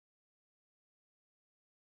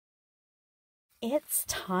It's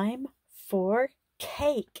time for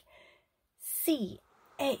cake.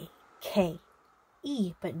 C.A.K.E,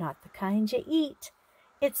 but not the kind you eat.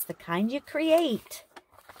 It's the kind you create.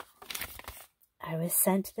 I was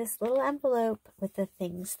sent this little envelope with the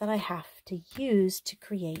things that I have to use to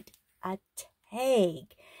create a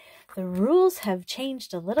tag. The rules have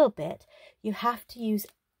changed a little bit. You have to use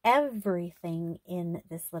everything in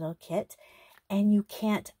this little kit, and you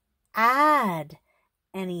can't add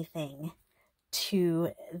anything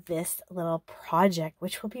to this little project,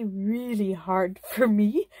 which will be really hard for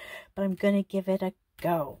me, but I'm going to give it a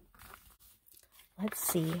go. Let's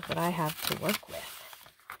see what I have to work with.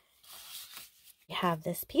 We have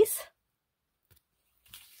this piece.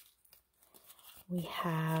 We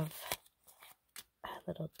have a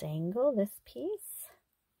little dangle, this piece.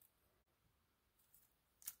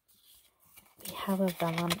 We have a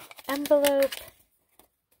vellum envelope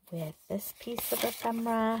with this piece of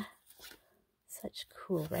ephemera. Such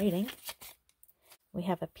cool writing. We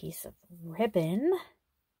have a piece of ribbon,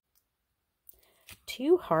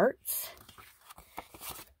 2 hearts.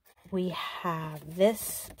 We have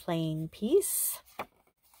this plain piece,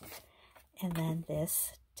 and then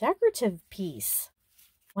this decorative piece.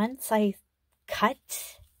 Once I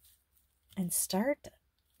cut and start,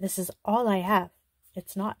 this is all I have.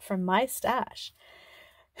 It's not from my stash.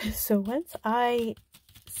 So once I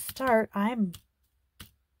start,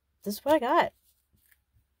 this is what I got.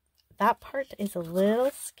 That part is a little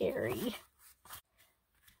scary.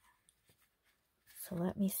 So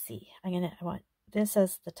let me see. I want this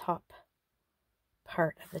as the top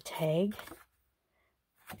part of the tag.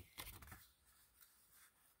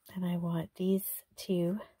 And I want these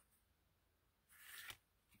two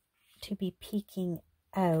to be peeking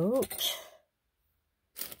out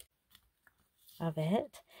of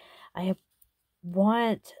it. I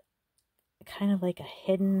want kind of like a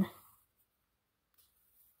hidden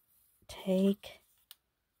tag.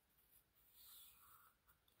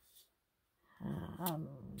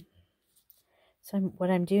 So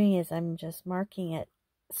what I'm doing is I'm just marking it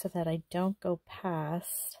so that I don't go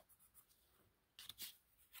past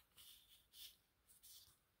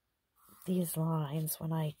these lines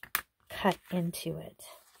when I cut into it.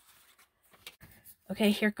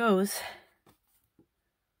 Okay, here goes.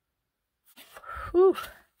 Whew.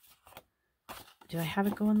 Do I have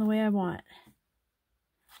it going the way I want?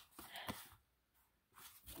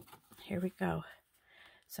 Here we go.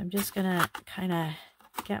 So I'm just gonna kind of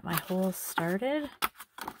get my holes started.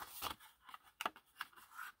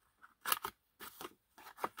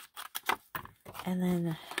 And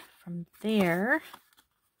then from there,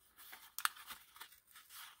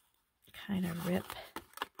 kind of rip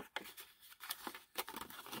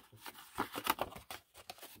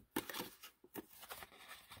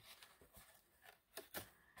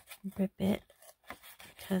it,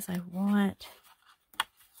 because I want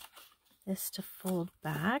this to fold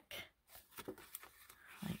back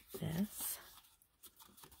like this.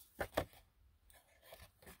 But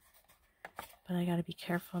I got to be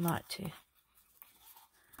careful not to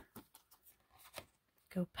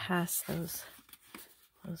go past those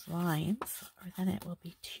lines, or then it will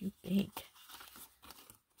be too big.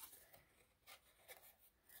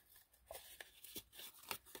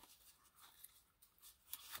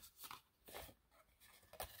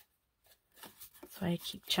 That's why I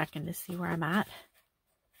keep checking to see where I'm at.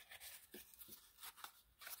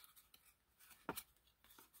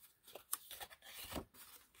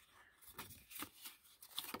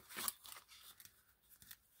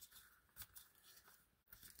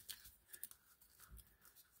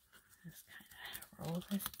 Just kind of roll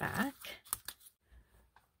this back.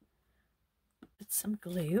 Put some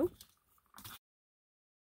glue.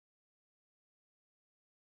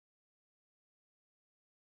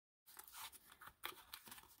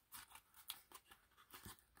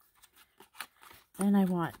 Then I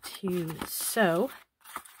want to sew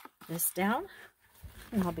this down,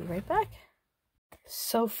 and I'll be right back.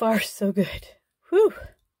 So far, so good. Whew!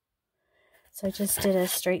 So I just did a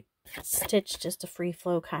straight stitch, just a free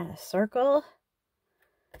flow kind of circle.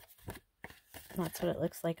 And that's what it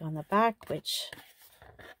looks like on the back, which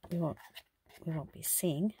we won't be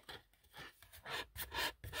seeing.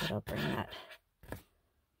 But I'll bring that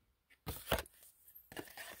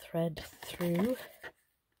thread through.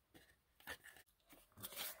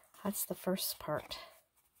 That's the first part.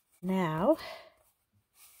 Now,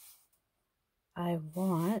 I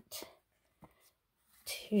want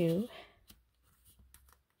to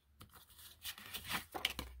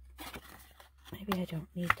maybe I don't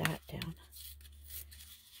need that down.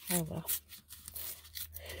 Oh well.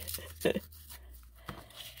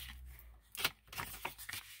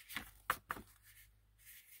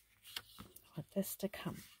 this to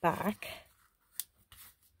come back.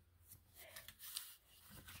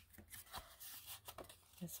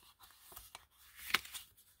 As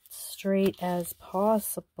straight as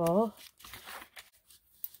possible.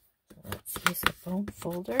 So let's use the bone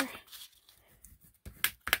folder to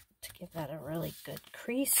give that a really good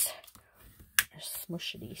crease.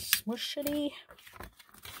 Smushity, smushity.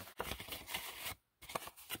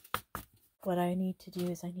 What I need to do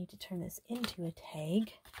is I need to turn this into a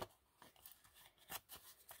tag.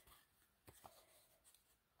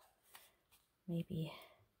 Maybe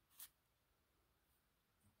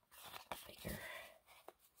bigger.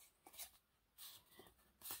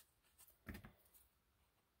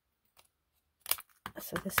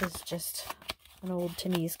 So this is just an old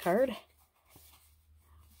Timmy's card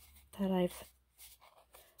that I've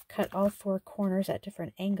cut all 4 corners at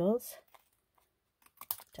different angles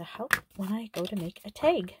to help when I go to make a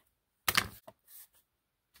tag.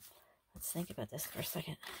 Let's think about this for a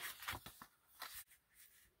second.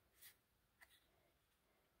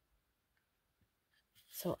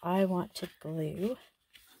 So I want to glue.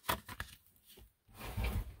 I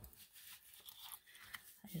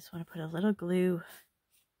just want to put a little glue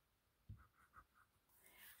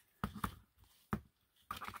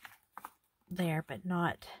there, but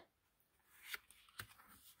not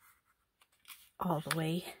all the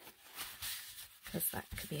way, because that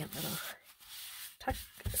could be a little tuck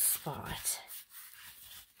spot.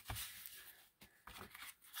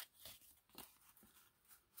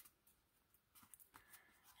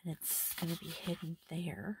 And it's going to be hidden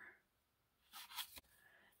there.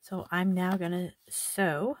 So I'm now going to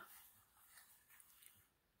sew.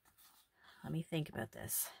 Let me think about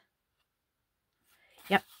this.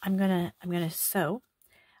 Yep, I'm gonna sew.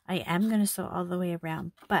 I am gonna sew all the way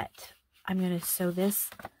around, but I'm gonna sew this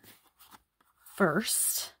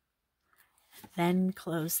first, then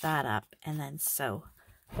close that up, and then sew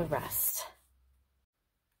the rest.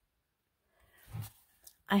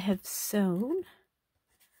 I have sewn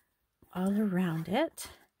all around it,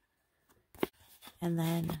 and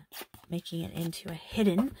then making it into a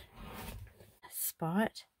hidden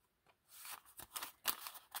spot.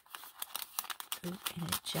 Ooh, and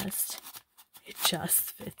it just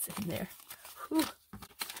fits in there. Whew.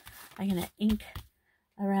 I'm gonna ink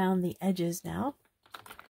around the edges now.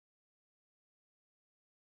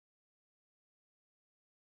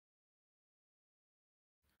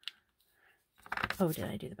 Oh, did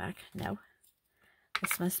I do the back? No.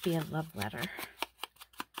 This must be a love letter.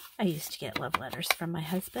 I used to get love letters from my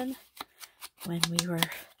husband when we were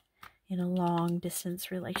in a long distance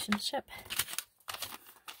relationship.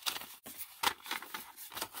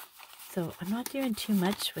 So I'm not doing too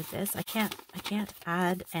much with this. I can't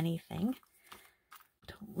add anything.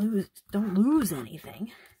 Don't lose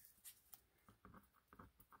anything.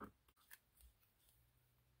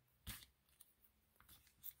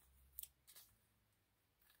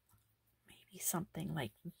 Maybe something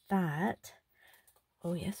like that.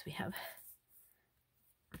 Oh yes, we have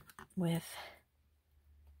with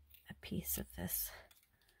a piece of this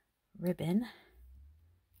ribbon.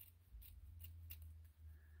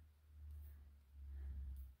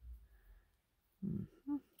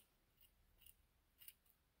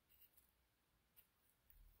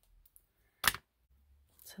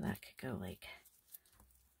 So that could go like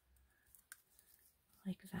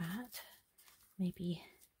that. Maybe.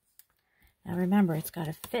 Now remember, it's got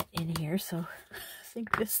to fit in here, so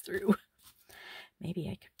think this through. Maybe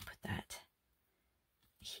I could put that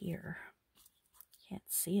here. Can't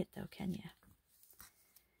see it though, can you?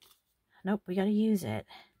 Nope, we got to use it.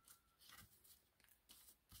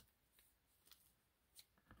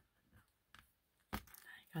 I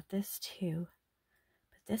got this too,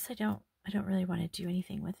 but this I don't really want to do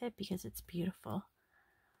anything with it because it's beautiful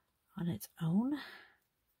on its own.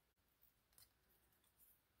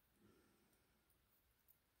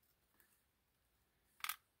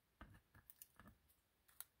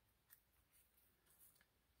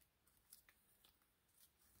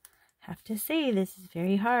 Have to say this is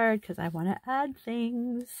very hard because I want to add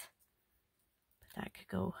things, but that could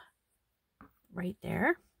go right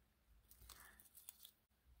there.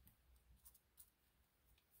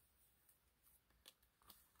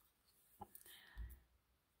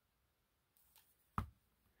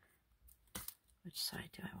 Which side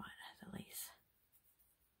do I want the lace?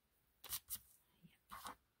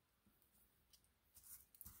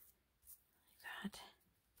 Like that.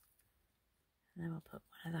 And then we'll put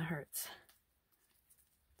one of the hearts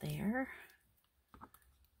there.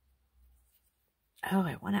 Oh,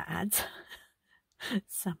 I want to add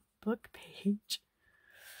some book page.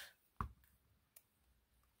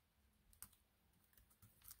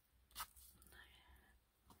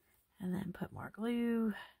 and then put more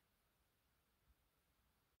glue.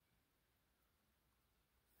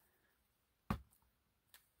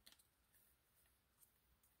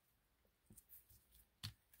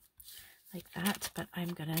 Like that, but I'm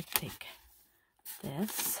gonna take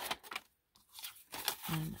this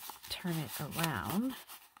and turn it around.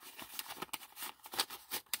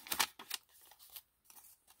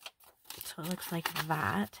 So it looks like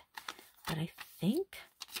that. But I think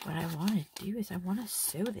what I want to do is I want to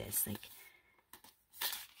sew this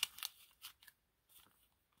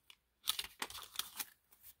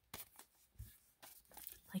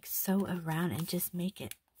like sew around and just make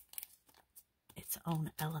it its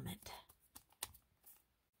own element.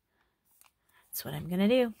 That's what I'm gonna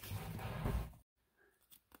do.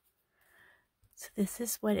 So this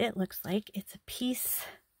is what it looks like. It's a piece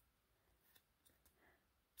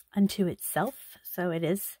unto itself. So it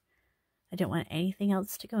is, I don't want anything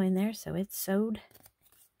else to go in there. So it's sewed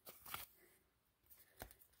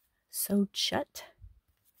shut.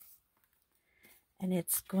 And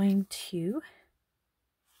it's going to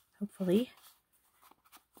hopefully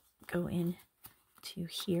go into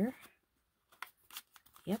here.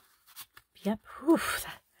 Yep. Oof.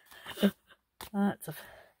 That's a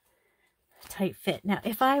tight fit. Now,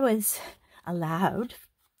 if I was allowed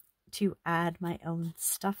to add my own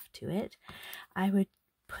stuff to it, I would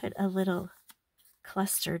put a little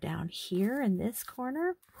cluster down here in this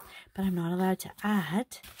corner, but I'm not allowed to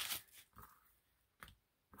add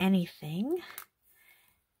anything.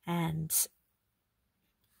 And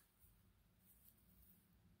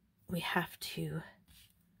we have to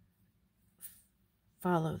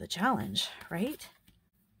follow the challenge, right?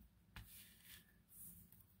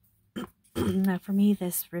 Now for me,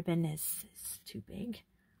 this ribbon is too big.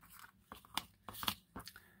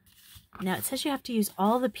 Now it says you have to use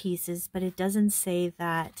all the pieces, but it doesn't say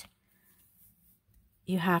that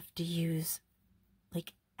you have to use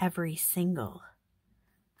like every single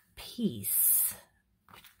piece.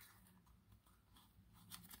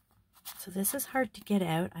 So this is hard to get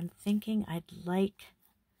out. I'm thinking I'd like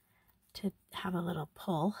to have a little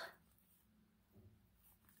pull.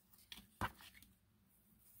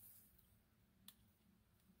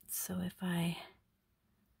 So if I,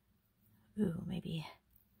 ooh, maybe,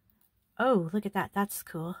 oh, look at that. That's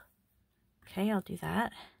cool. Okay, I'll do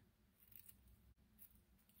that.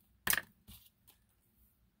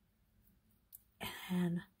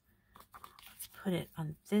 And let's put it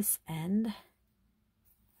on this end. I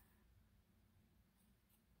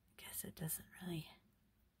guess it doesn't really,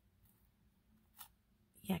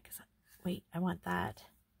 yeah, because, wait, I want that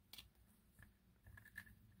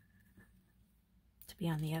to be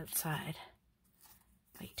on the outside.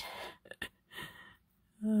 Wait.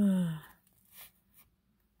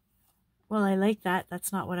 Well, I like that.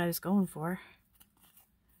 That's not what I was going for.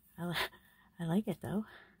 I like it though.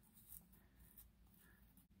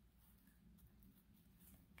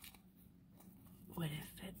 What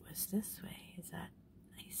if it was this way? Is that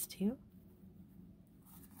nice too?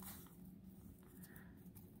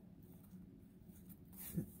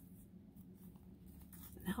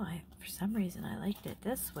 No, for some reason I liked it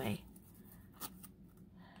this way.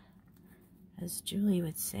 As Julie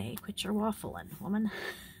would say, quit your waffling, woman.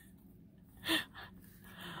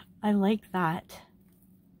 I like that.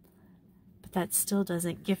 But that still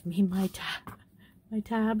doesn't give me my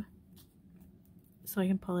tab so I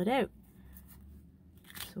can pull it out.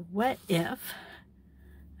 So what if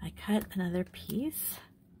I cut another piece?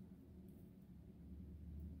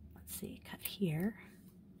 Let's see, cut here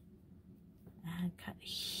and cut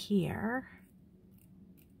here.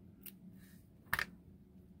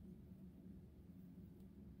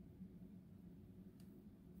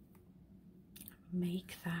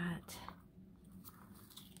 Make that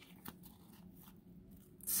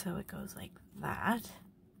so it goes like that.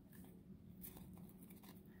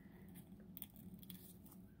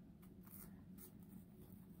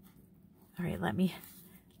 All right, let me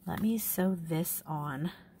sew this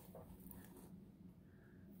on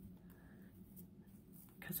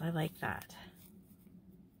because I like that.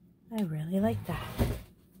 I really like that.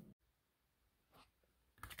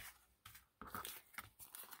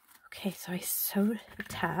 Okay, so I sewed the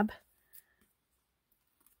tab,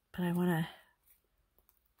 but I want to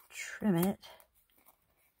trim it.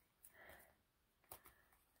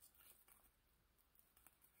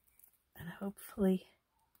 And hopefully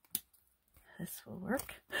this will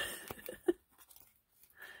work.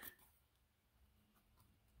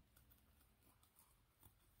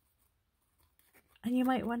 And you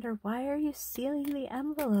might wonder, why are you sealing the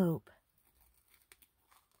envelope?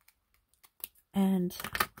 And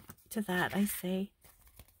to that I say,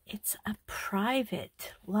 It's a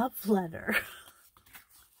private love letter.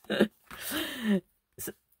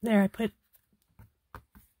 So there, I put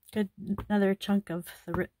another chunk of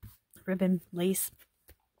the ribbon lace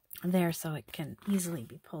there so it can easily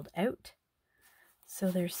be pulled out.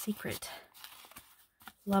 So their secret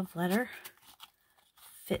love letter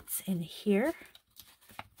fits in here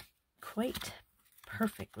quite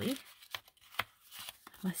perfectly,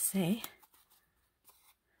 I must say.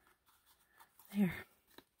 There.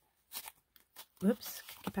 Whoops,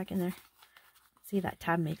 get back in there. See, that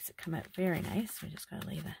tab makes it come out very nice. We just gotta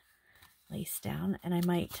lay the lace down, and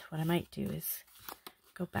what I might do is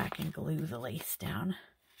go back and glue the lace down.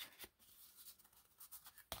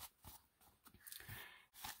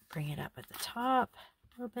 Bring it up at the top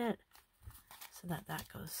a little bit so that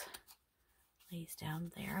lays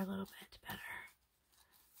down there a little bit better.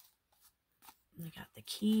 And we got the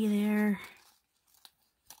key there.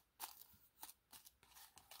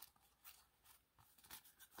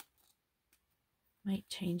 Might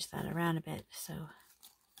change that around a bit so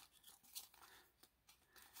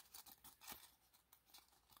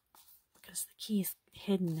because the key is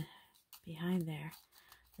hidden behind there.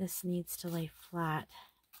 This needs to lay flat,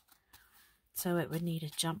 so it would need a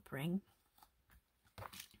jump ring.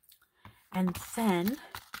 And then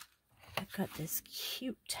I've got this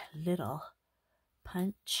cute little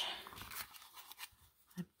punch.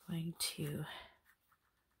 I'm going to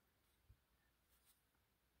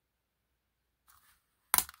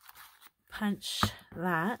punch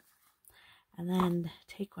that and then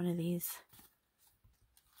take one of these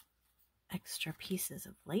extra pieces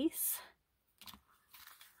of lace.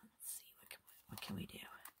 Let's see, what can we do?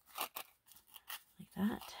 Like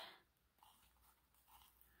that.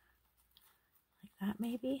 Like that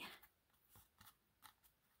maybe.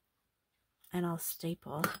 And I'll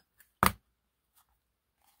staple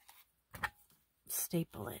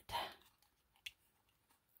it.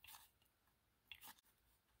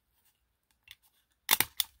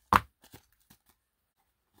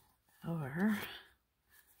 Or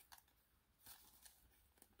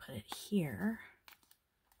put it here.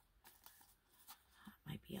 That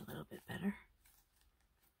might be a little bit better.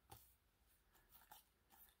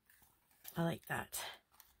 I like that.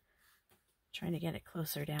 Trying to get it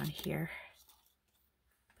closer down here.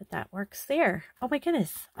 But that works there. Oh my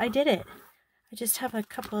goodness, I did it. I just have a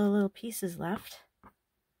couple of little pieces left.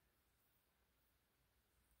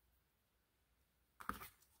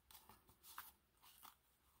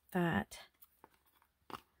 That.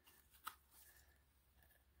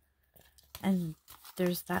 And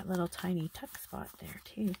there's that little tiny tuck spot there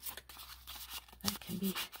too. That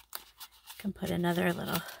can put another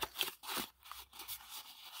little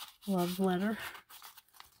love letter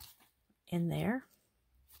in there.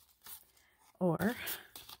 Or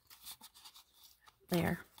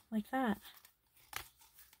there, like that.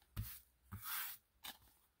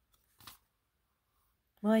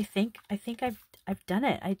 Well, I think I've done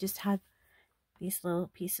it. I just have these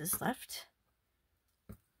little pieces left.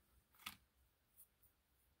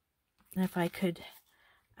 And if I could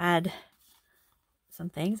add some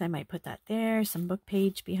things, I might put that there, some book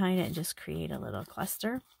page behind it, and just create a little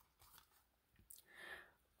cluster.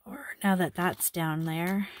 Or now that that's down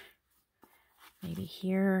there, maybe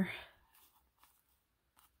here.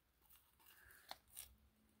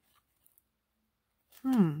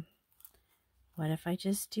 What if I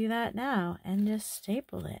just do that now and just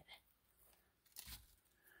staple it?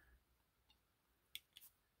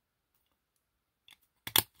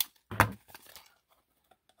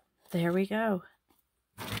 There we go.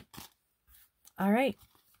 All right.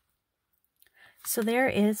 So there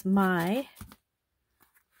is my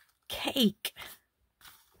cake.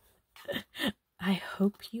 I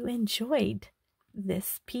hope you enjoyed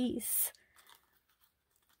this piece.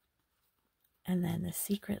 And then the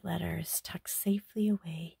secret letter is tucked safely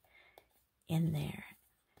away in there.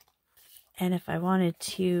 And if I wanted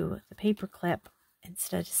to, the paper clip,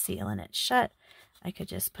 instead of sealing it shut, I could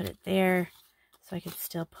just put it there so I could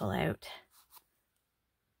still pull out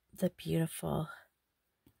the beautiful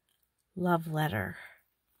love letter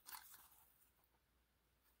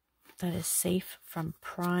that is safe from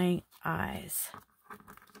prying eyes.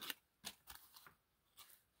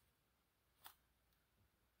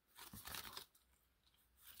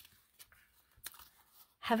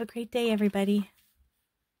 Have a great day, everybody.